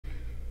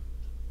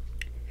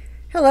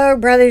Hello,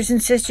 brothers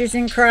and sisters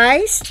in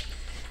Christ.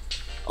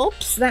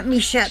 Oops, let me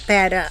shut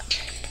that up.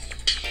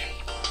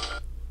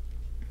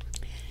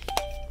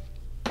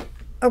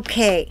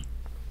 Okay.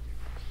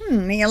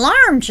 The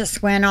alarm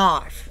just went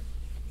off.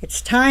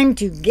 It's time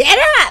to get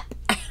up.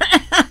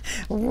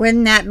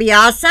 Wouldn't that be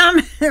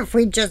awesome if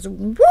we just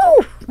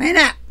went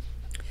up?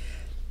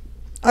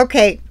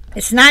 Okay,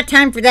 it's not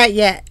time for that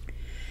yet.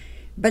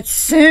 But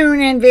soon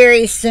and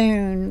very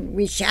soon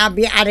we shall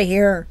be out of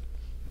here.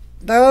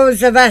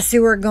 Those of us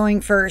who are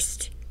going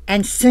first.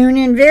 And soon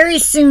and very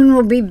soon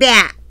we'll be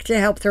back to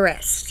help the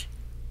rest.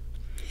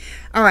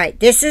 All right,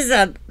 this is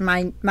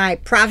my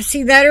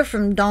prophecy letter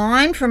from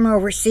Dawne from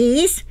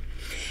overseas.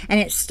 And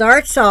it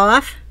starts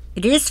off,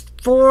 let's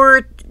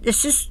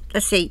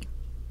see.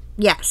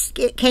 Yes,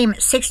 it came at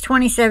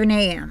 6:27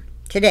 a.m.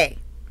 today.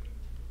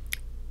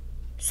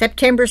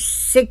 September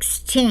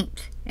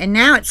 16th. And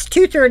now it's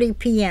 2:30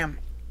 p.m.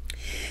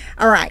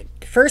 All right,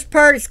 the first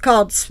part is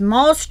called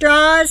Small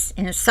Straws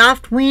in a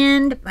Soft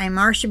Wind by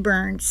Marsha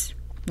Burns.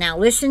 Now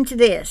listen to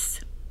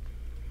this.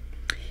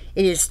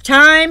 It is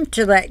time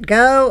to let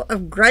go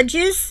of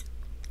grudges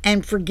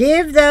and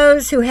forgive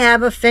those who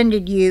have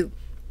offended you.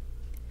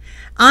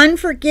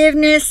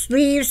 Unforgiveness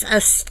leaves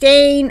a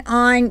stain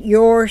on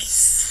your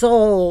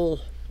soul.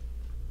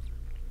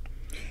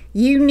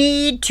 You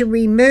need to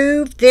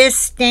remove this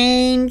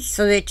stain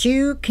so that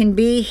you can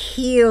be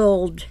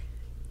healed.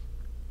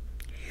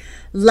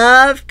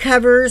 Love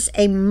covers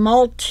a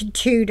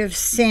multitude of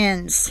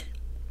sins,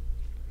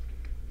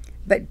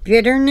 but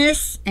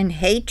bitterness and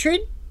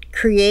hatred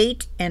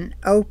create an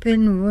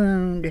open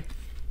wound.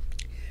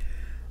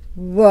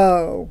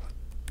 Whoa.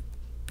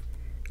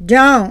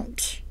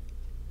 Don't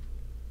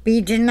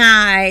be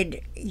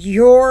denied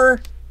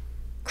your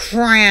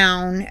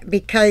crown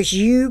because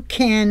you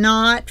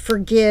cannot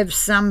forgive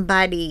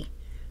somebody.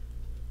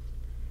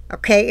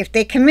 Okay, if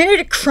they committed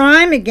a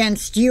crime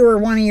against you or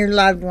one of your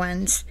loved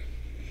ones,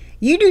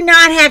 you do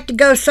not have to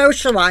go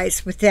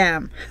socialize with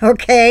them,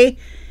 okay?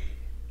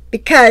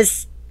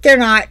 Because they're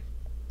not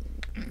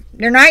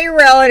your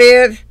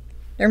relative.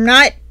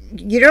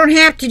 You don't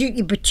have to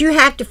do, but you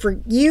have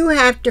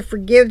to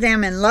forgive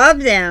them and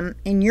love them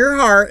in your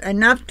heart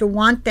enough to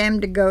want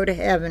them to go to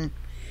heaven.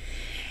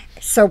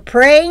 So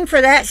praying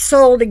for that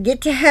soul to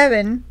get to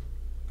heaven,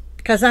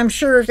 because I'm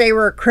sure if they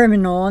were a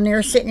criminal and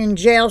they're sitting in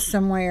jail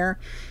somewhere,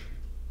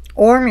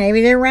 or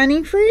maybe they're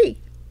running free.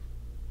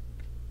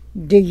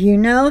 Do you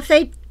know if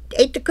they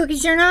ate the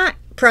cookies or not?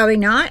 Probably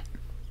not.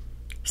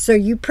 So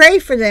you pray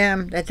for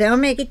them that they'll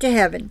make it to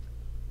heaven.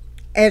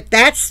 If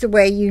that's the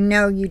way you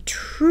know you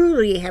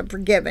truly have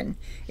forgiven,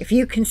 if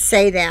you can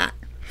say that.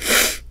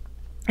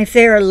 If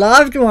they're a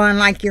loved one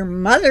like your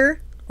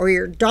mother or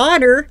your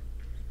daughter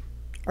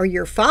or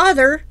your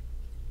father,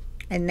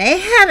 and they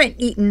haven't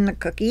eaten the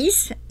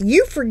cookies,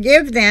 you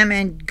forgive them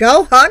and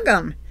go hug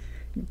them.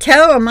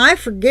 Tell them, I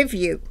forgive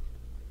you.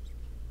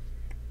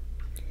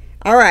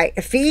 All right,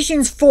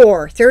 Ephesians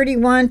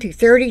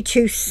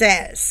 4:31-32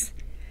 says,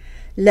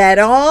 let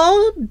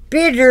all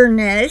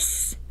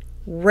bitterness,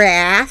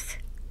 wrath,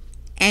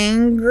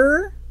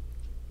 anger,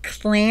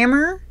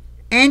 clamor,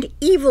 and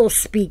evil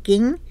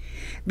speaking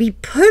be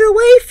put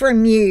away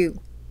from you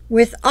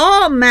with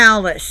all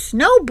malice.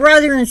 No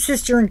brother and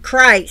sister in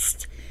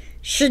Christ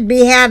should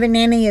be having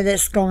any of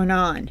this going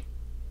on.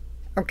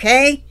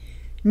 Okay?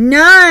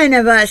 None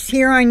of us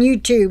here on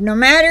YouTube, no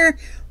matter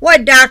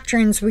what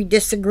doctrines we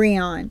disagree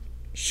on,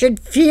 should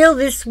feel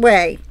this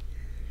way.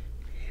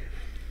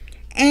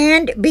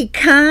 And be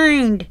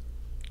kind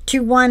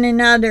to one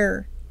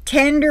another,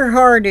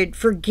 tenderhearted,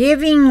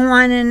 forgiving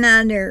one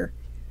another,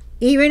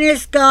 even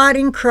as God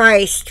in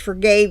Christ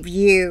forgave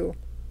you.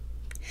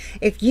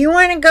 If you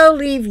want to go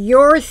leave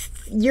your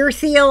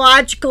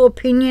theological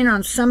opinion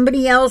on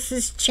somebody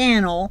else's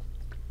channel,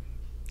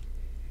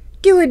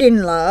 do it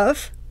in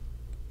love.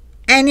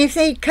 And if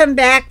they come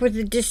back with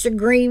a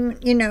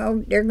disagreement,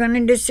 they're going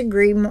to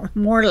disagree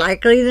more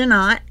likely than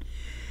not,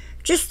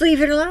 just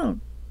leave it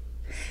alone.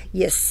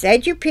 You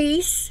said your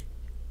piece,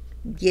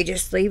 you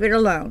just leave it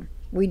alone.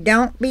 We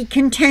don't be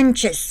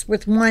contentious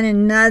with one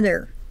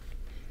another.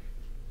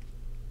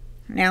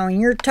 Now, when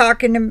you're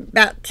talking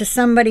about to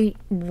somebody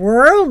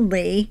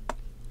worldly,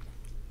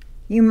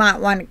 you might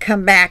want to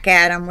come back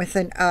at them with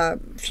a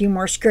few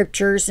more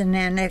scriptures, and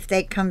then if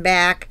they come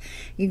back,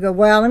 you go,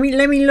 well, let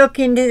me look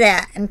into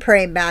that and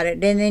pray about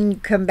it, and then you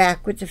come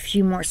back with a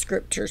few more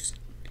scriptures.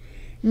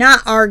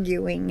 Not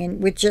arguing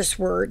and with just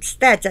words.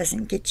 That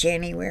doesn't get you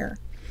anywhere.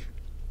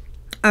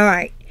 All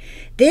right.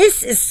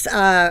 This is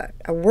a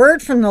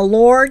word from the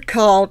Lord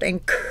called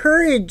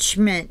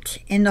encouragement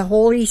in the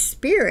Holy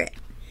Spirit.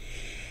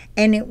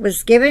 And it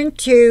was given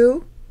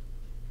to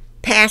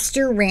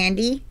Pastor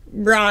Randy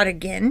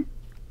Brodigan,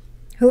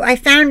 who I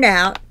found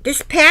out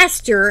this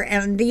pastor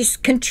and these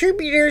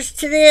contributors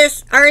to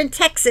this are in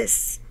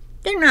Texas.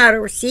 They're not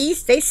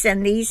overseas. They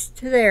send these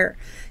to they're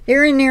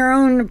in their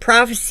own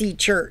prophecy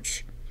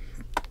church.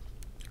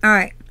 All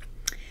right.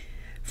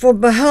 For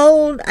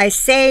behold, I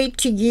say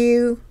to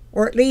you,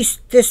 or at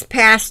least this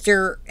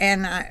pastor,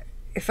 and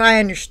if I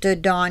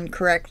understood Dawne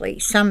correctly,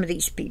 some of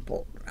these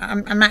people,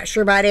 I'm not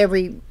sure about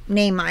every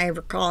name I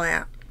ever call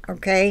out,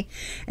 okay?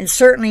 And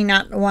certainly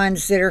not the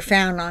ones that are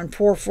found on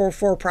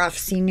 444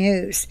 Prophecy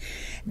News.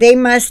 They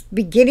must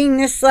be getting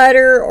this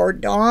letter, or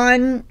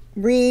Dawne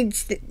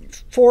reads the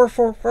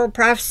 444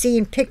 Prophecy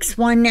and picks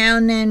one now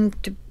and then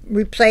to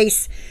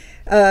replace,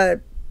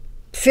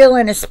 fill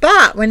in a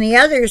spot when the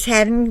others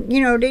hadn't,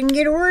 didn't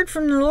get a word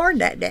from the Lord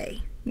that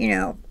day.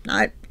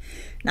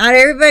 Not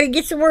everybody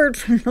gets a word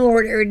from the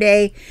Lord every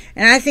day.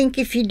 And I think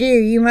if you do,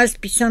 you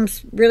must be some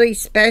really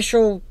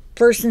special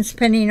person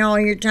spending all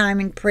your time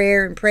in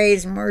prayer and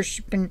praise and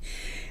worship and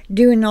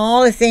doing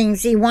all the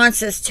things He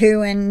wants us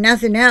to and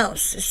nothing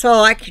else. That's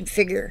all I can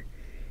figure.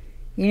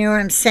 You know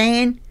what I'm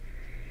saying?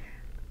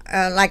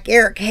 Like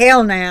Eric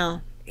Hale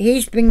now.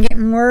 He's been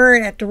getting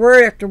word after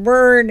word after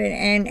word.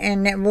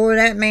 And that, boy,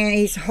 that man,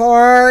 he's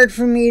hard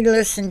for me to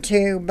listen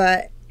to.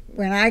 But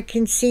when I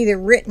can see the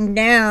written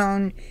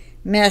down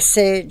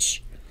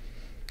message,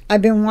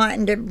 I've been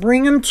wanting to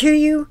bring them to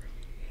you,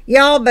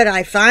 y'all, but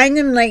I find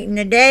them late in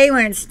the day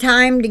when it's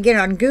time to get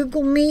on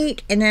Google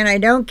Meet, and then I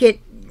don't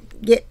get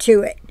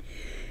to it.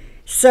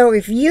 So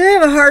if you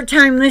have a hard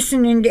time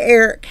listening to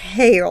Eric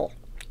Hale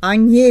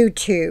on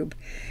YouTube,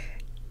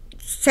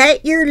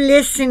 set your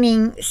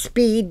listening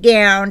speed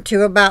down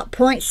to about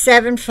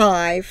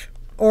 0.75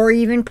 or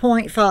even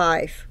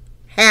 0.5,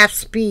 half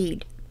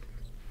speed,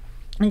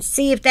 and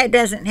see if that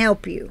doesn't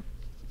help you.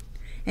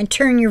 And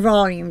turn your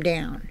volume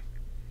down.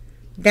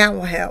 That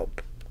will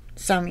help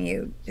some of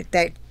you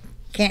that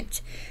can't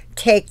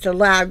take the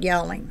loud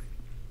yelling.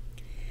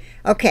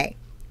 Okay.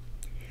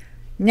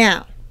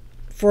 Now,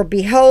 for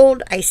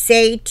behold, I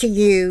say to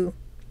you,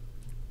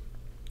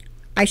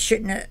 I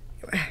shouldn't have...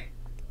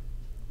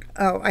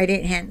 Oh, I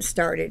hadn't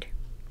started.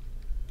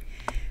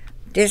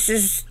 This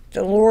is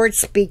the Lord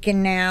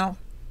speaking now,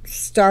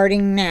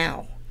 starting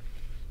now.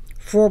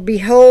 For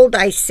behold,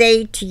 I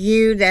say to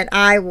you that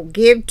I will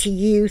give to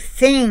you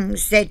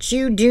things that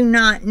you do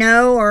not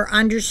know or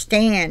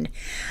understand.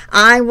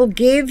 I will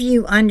give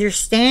you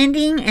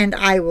understanding, and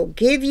I will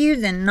give you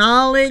the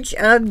knowledge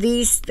of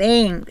these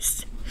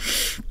things.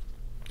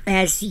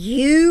 As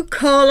you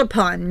call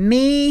upon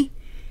me,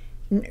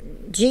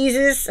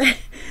 Jesus,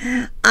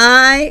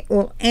 I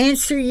will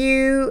answer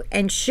you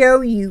and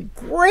show you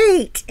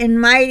great and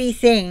mighty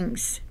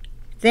things,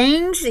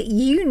 things that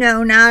you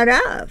know not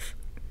of.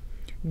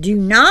 Do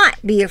not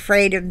be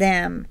afraid of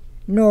them,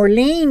 nor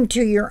lean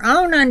to your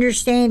own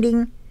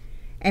understanding,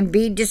 and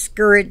be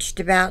discouraged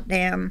about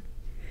them.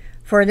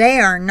 For they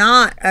are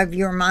not of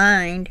your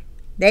mind,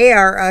 they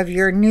are of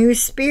your new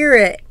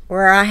spirit,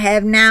 where I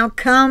have now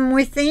come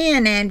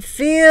within and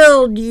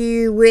filled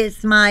you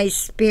with my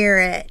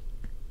spirit.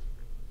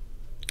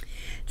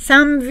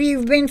 Some of you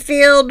have been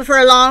filled for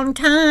a long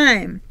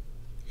time.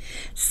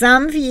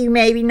 Some of you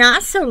maybe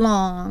not so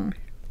long.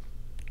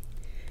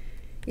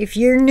 If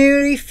you're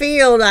newly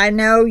filled, I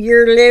know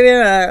you're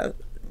living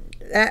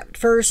that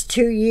first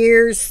 2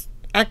 years,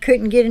 I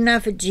couldn't get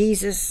enough of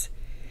Jesus.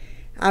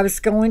 I was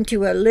going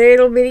to a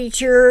little bitty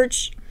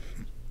church.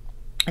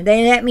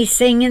 They let me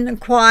sing in the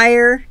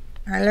choir.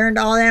 I learned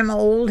all them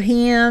old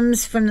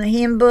hymns from the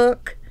hymn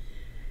book.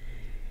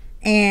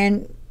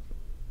 And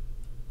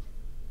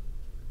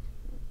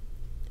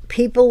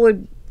people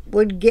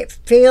would get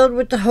filled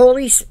with the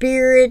Holy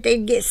Spirit.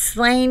 They'd get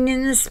slain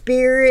in the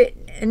Spirit.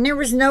 And there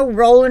was no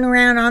rolling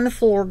around on the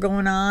floor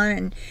going on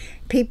and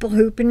people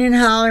hooping and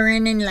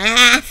hollering and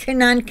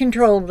laughing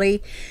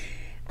uncontrollably.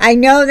 I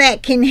know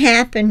that can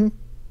happen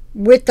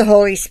with the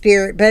Holy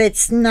Spirit, but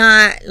it's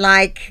not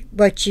like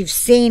what you've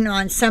seen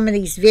on some of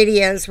these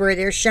videos where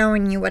they're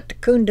showing you what the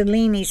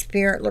Kundalini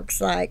spirit looks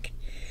like.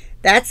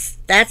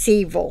 That's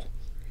evil.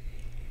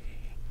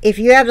 If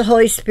you have the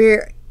Holy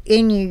Spirit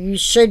in you, you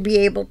should be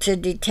able to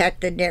detect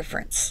the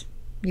difference.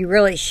 You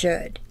really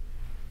should.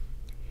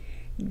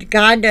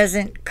 God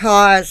doesn't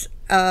cause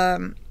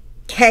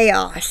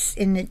chaos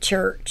in the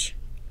church.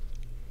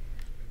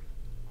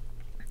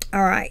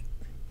 All right.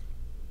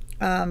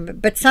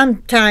 But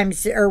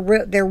sometimes there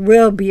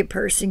will be a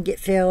person get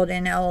filled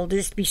and they'll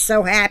just be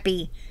so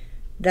happy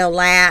they'll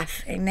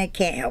laugh and they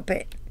can't help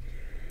it.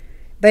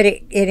 But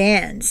it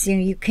ends.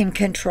 You can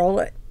control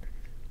it.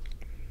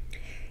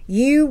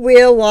 You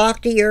will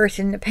walk the earth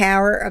in the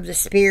power of the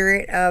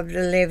Spirit of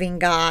the living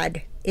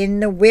God,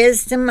 in the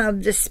wisdom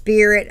of the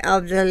Spirit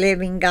of the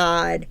living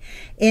God,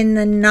 in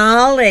the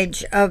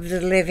knowledge of the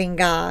living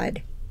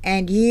God.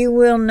 And you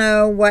will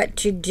know what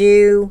to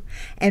do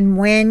and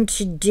when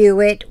to do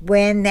it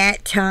when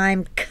that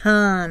time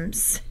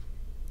comes.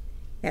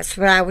 That's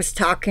what I was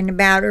talking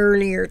about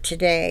earlier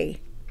today.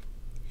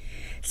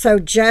 So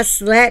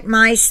just let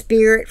my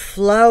Spirit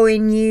flow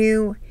in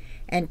you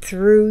and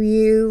through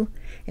you.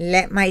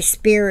 Let my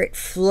Spirit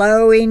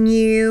flow in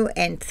you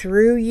and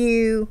through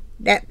you.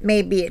 That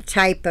may be a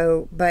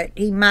typo, but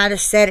he might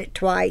have said it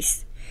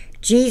twice.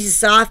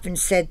 Jesus often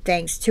said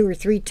things 2 or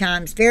 3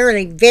 times.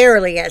 Verily,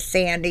 verily, I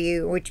say unto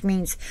you, which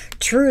means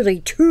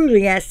truly,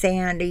 truly, I say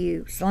unto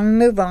you. So let me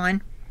move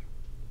on.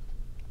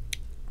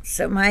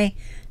 So my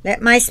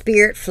Let my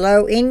Spirit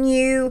flow in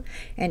you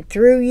and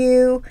through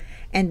you,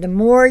 and the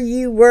more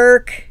you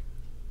work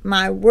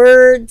my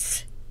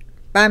words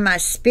by my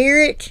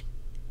Spirit,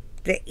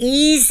 the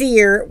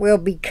easier it will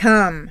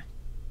become.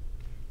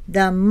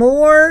 The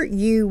more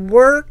you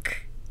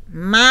work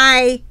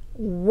my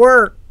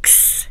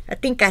works, I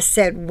think I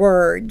said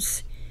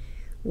words,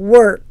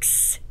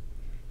 works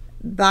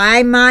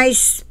by my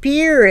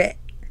Spirit,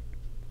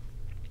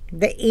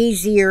 the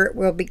easier it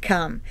will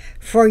become.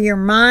 For your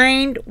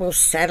mind will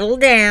settle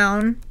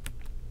down,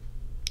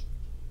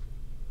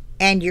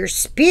 and your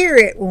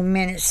spirit will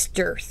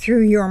minister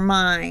through your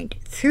mind,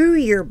 through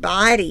your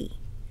body.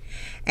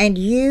 And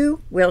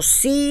you will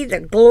see the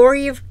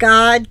glory of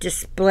God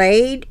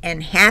displayed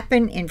and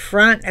happen in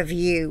front of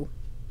you,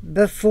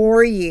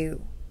 before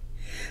you.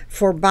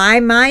 For by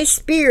my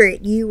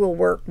Spirit you will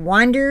work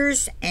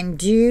wonders and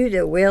do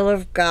the will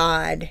of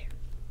God.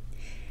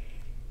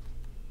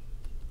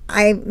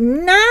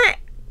 I'm not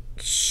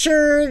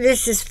sure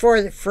this is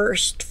for the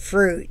first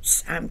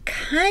fruits. I'm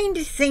kind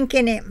of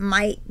thinking it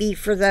might be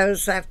for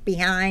those left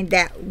behind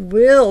that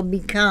will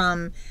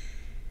become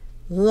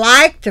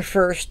like the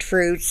first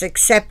fruits,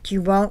 except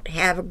you won't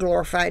have a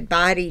glorified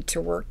body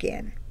to work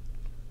in.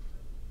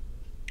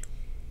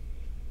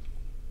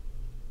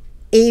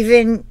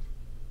 Even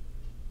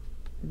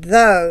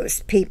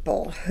those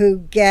people who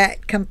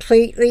get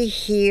completely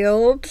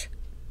healed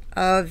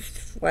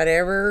of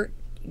whatever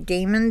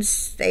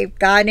demons they've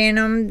got in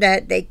them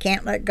that they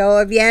can't let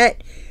go of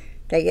yet,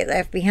 they get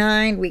left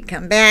behind. We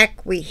come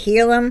back, we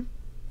heal them.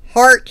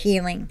 Heart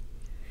healing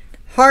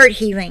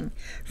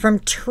from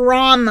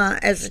trauma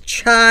as a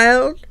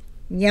child,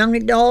 young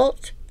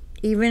adult,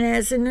 even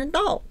as an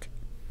adult.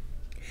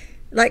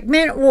 Like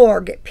men at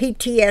war get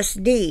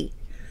PTSD.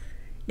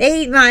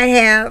 They might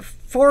have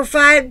 4,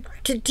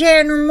 5 to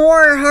 10 or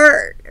more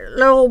heart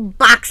little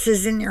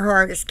boxes in their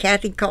heart, as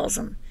Kathy calls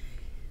them.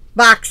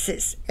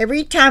 Boxes.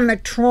 Every time a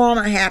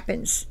trauma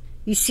happens,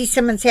 you see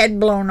someone's head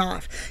blown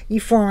off,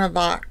 you form a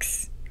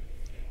box.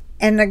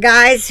 And the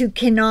guys who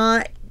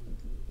cannot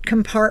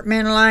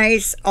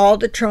compartmentalize all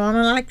the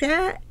trauma like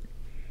that,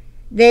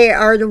 they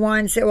are the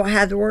ones that will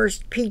have the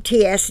worst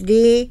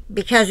PTSD,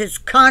 because it's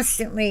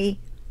constantly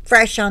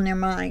fresh on their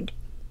mind.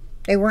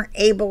 They weren't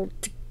able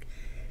to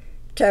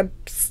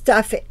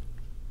stuff it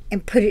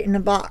and put it in a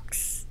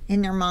box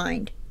in their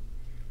mind.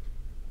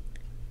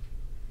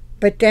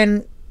 But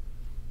then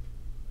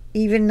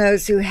even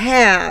those who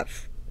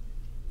have,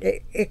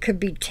 it could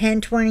be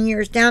 10, 20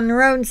 years down the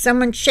road, and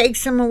someone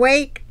shakes them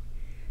awake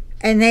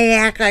and they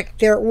act like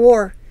they're at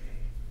war,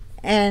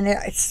 and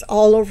it's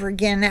all over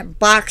again. That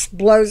box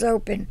blows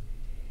open.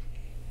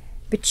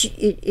 But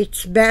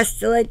it's best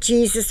to let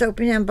Jesus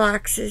open them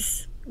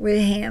boxes with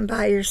a hand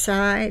by your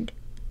side,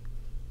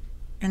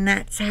 and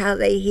that's how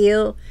they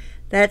heal.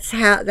 That's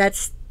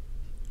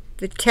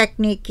the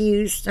technique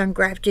used on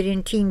Grafted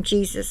in Team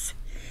Jesus,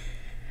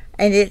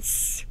 and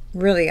it's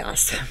really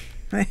awesome.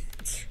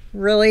 It's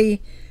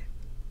really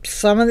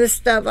some of the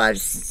stuff I've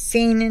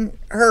seen and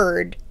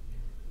heard.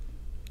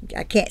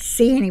 I can't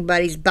see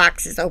anybody's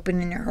boxes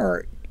open in their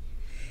heart,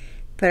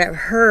 but I've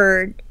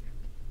heard.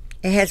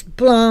 It has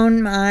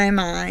blown my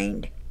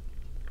mind.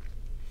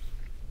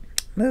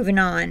 Moving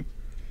on.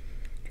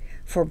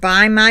 For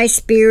by my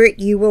Spirit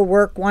you will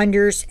work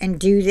wonders and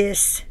do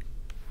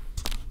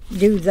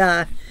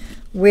the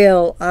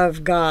will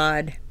of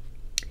God.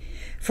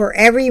 For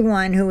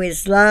everyone who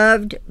is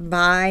loved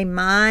by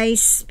my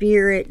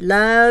Spirit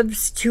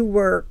loves to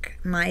work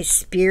my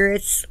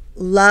Spirit's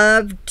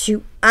love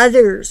to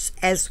others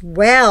as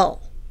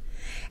well.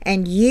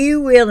 And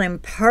you will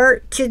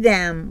impart to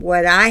them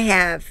what I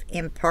have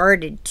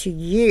imparted to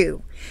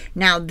you.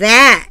 Now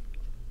that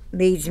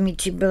leads me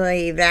to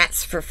believe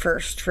that's for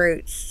first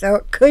fruits. So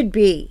it could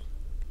be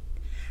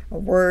a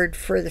word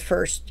for the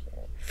first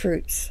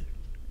fruits,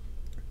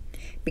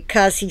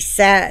 because he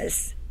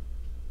says,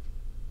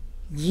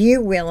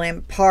 you will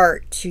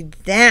impart to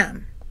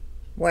them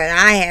what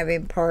I have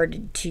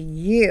imparted to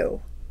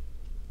you.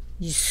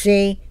 You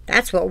see,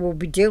 that's what we'll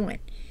be doing.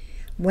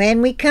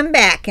 When we come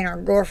back in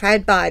our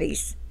glorified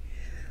bodies,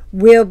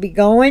 we'll be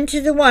going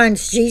to the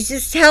ones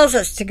Jesus tells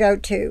us to go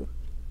to.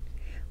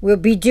 We'll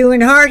be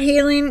doing heart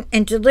healing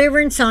and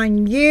deliverance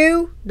on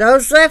you,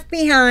 those left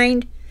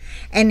behind,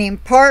 and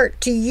impart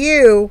to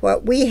you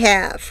what we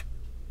have.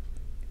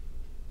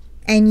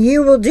 And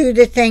you will do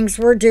the things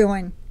we're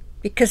doing,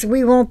 because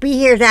we won't be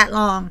here that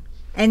long,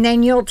 and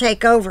then you'll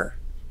take over.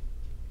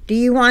 Do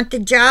you want the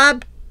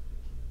job?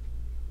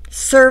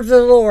 Serve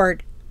the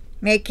Lord.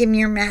 Make him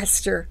your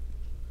master.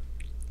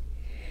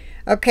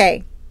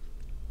 Okay.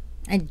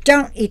 And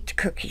don't eat the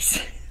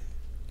cookies.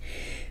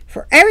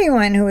 For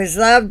everyone who is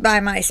loved by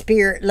my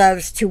Spirit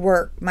loves to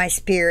work my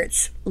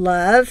Spirit's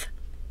love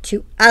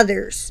to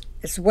others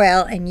as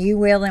well, and you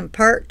will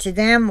impart to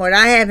them what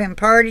I have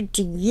imparted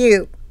to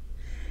you.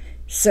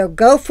 So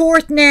go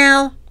forth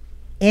now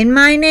in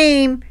my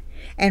name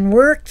and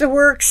work the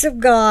works of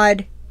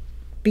God.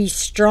 Be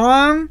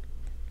strong,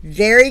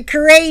 very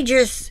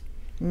courageous,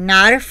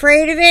 not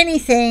afraid of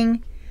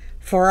anything,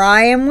 for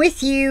I am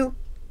with you,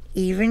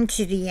 even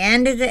to the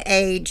end of the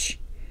age.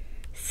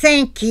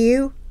 Thank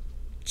you,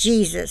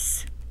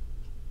 Jesus.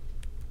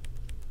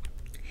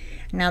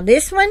 Now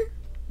this one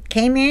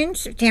came in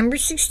September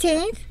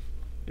 16th.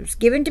 It was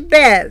given to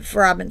Bev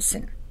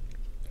Robinson.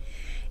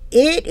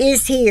 It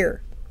is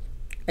here,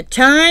 a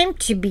time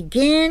to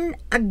begin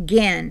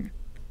again,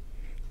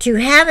 to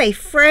have a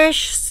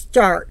fresh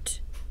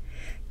start,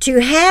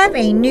 to have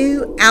a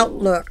new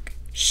outlook.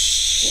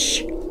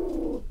 Shh.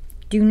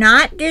 Do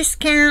not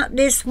discount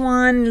this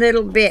one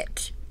little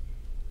bit.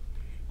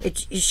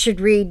 It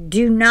should read,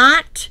 do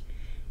not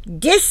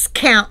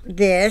discount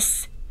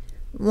this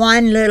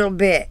one little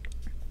bit.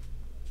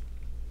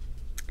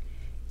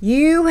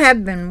 You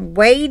have been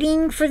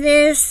waiting for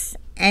this,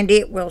 and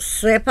it will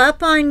slip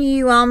up on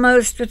you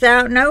almost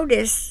without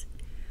notice.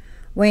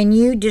 When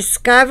you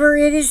discover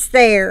it is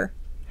there,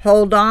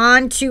 hold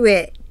on to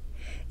it.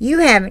 You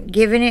haven't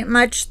given it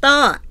much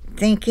thought,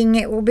 thinking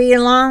it will be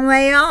a long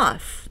way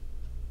off.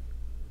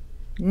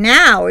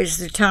 Now is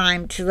the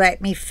time to let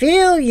me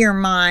fill your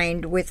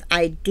mind with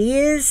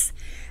ideas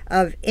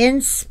of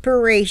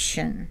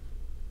inspiration.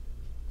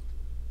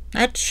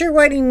 Not sure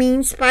what he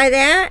means by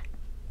that.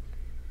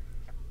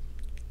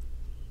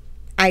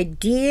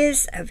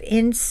 Ideas of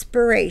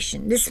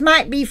inspiration. This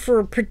might be for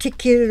a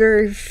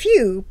particular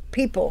few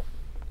people,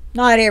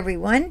 not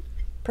everyone,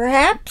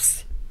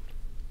 perhaps.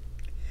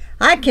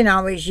 I can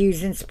always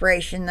use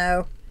inspiration,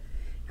 though.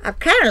 I've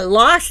kind of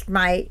lost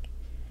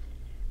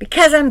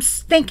because I'm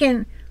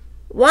thinking,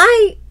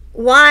 why,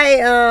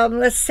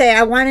 let's say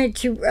I wanted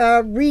to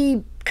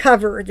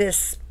recover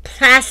this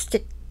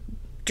plastic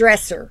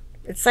dresser.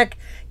 It's like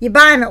you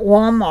buy them at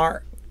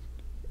Walmart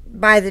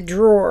by the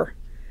drawer.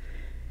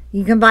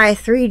 You can buy a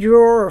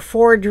 3-drawer or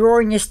 4-drawer,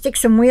 and you stick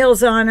some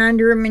wheels on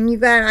under them, and you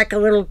got like a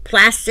little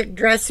plastic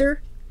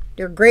dresser.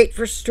 They're great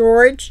for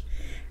storage.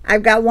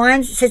 I've got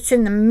one that sits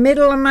in the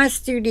middle of my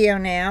studio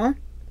now,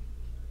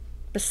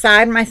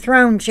 beside my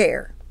throne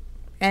chair,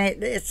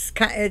 and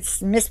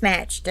it's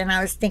mismatched. And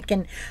I was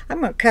thinking, I'm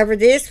going to cover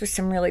this with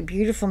some really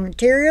beautiful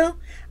material.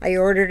 I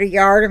ordered a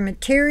yard of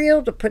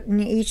material to put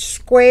in each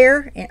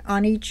square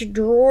on each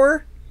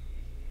drawer,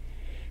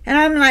 and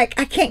I'm like,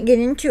 I can't get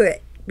into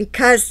it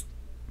because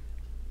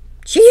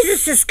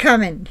Jesus is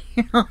coming,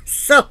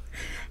 So,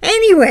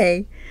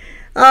 anyway,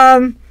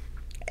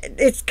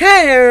 it's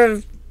kind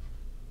of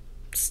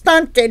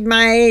stunted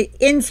my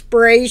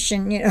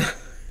inspiration,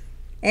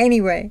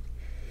 Anyway,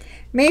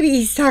 maybe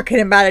he's talking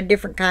about a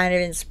different kind of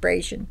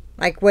inspiration,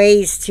 like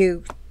ways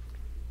to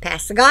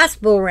pass the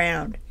gospel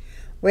around,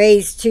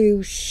 ways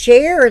to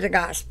share the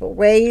gospel,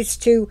 ways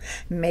to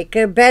make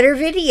a better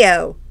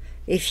video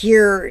if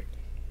you're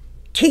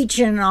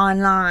teaching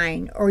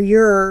online or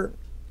you're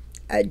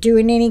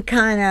doing any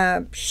kind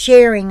of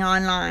sharing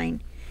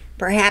online.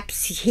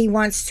 Perhaps he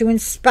wants to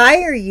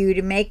inspire you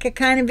to make a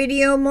kind of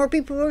video more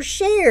people will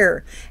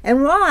share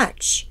and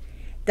watch.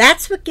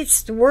 That's what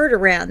gets the word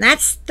around.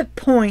 That's the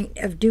point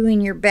of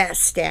doing your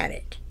best at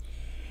it.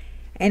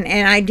 And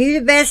I do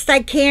the best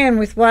I can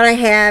with what I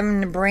have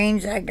and the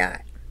brains I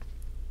got.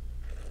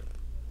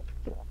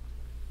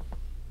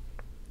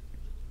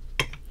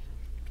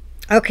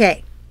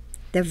 Okay.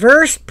 The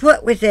verse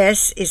put with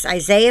this is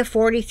Isaiah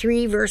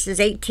 43, verses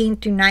 18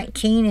 through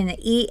 19 in the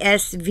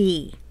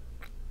ESV.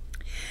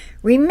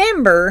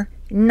 Remember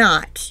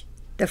not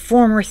the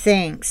former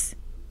things.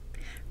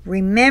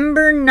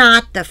 Remember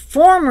not the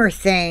former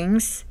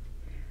things,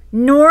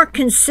 nor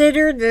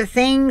consider the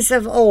things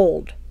of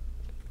old.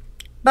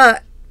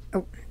 But,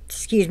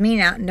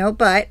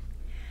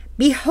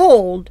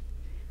 behold,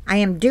 I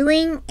am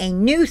doing a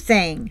new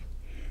thing.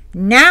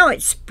 Now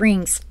it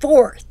springs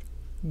forth.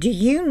 Do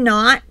you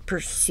not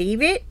perceive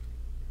it?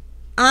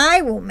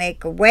 I will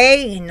make a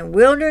way in the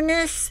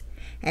wilderness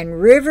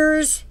and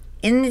rivers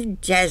in the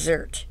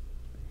desert.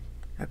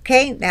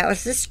 Okay, that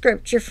was the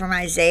scripture from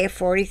Isaiah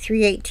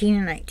 43, 18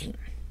 and 19.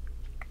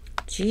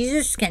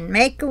 Jesus can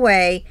make a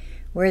way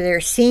where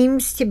there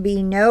seems to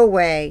be no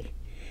way.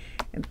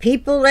 And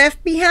people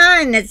left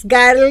behind that's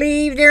got to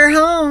leave their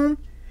home,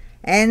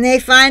 and they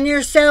find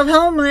themselves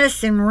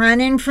homeless and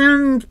running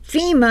from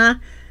FEMA.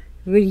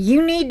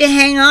 You need to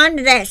hang on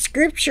to that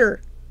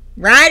scripture.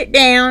 Write it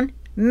down,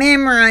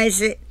 memorize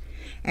it,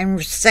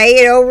 and say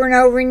it over and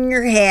over in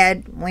your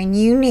head when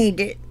you need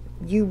it.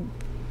 You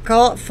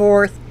call it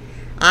forth.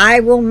 I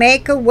will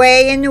make a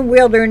way in the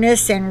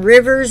wilderness and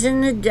rivers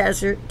in the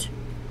desert.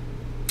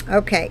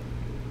 Okay.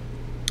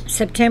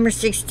 September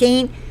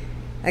 16.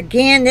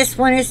 Again, this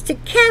one is to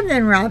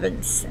Kevin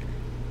Robinson.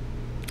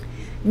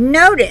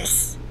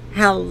 Notice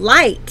how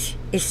light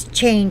is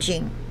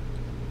changing.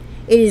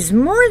 It is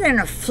more than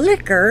a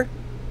flicker.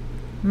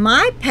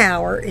 My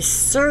power is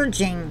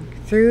surging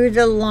through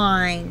the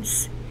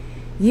lines.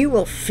 You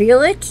will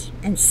feel it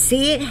and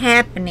see it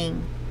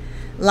happening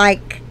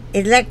like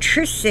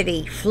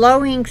electricity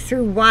flowing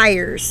through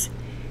wires.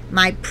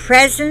 My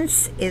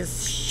presence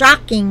is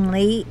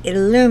shockingly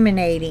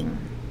illuminating.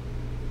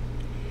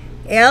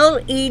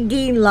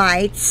 LED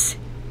lights,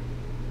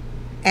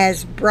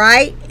 as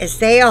bright as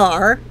they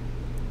are,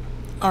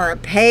 are a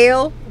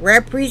pale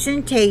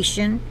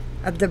representation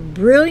of the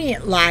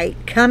brilliant light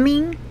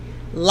coming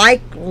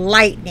like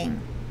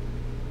lightning.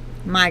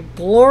 My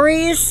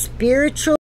glorious spiritual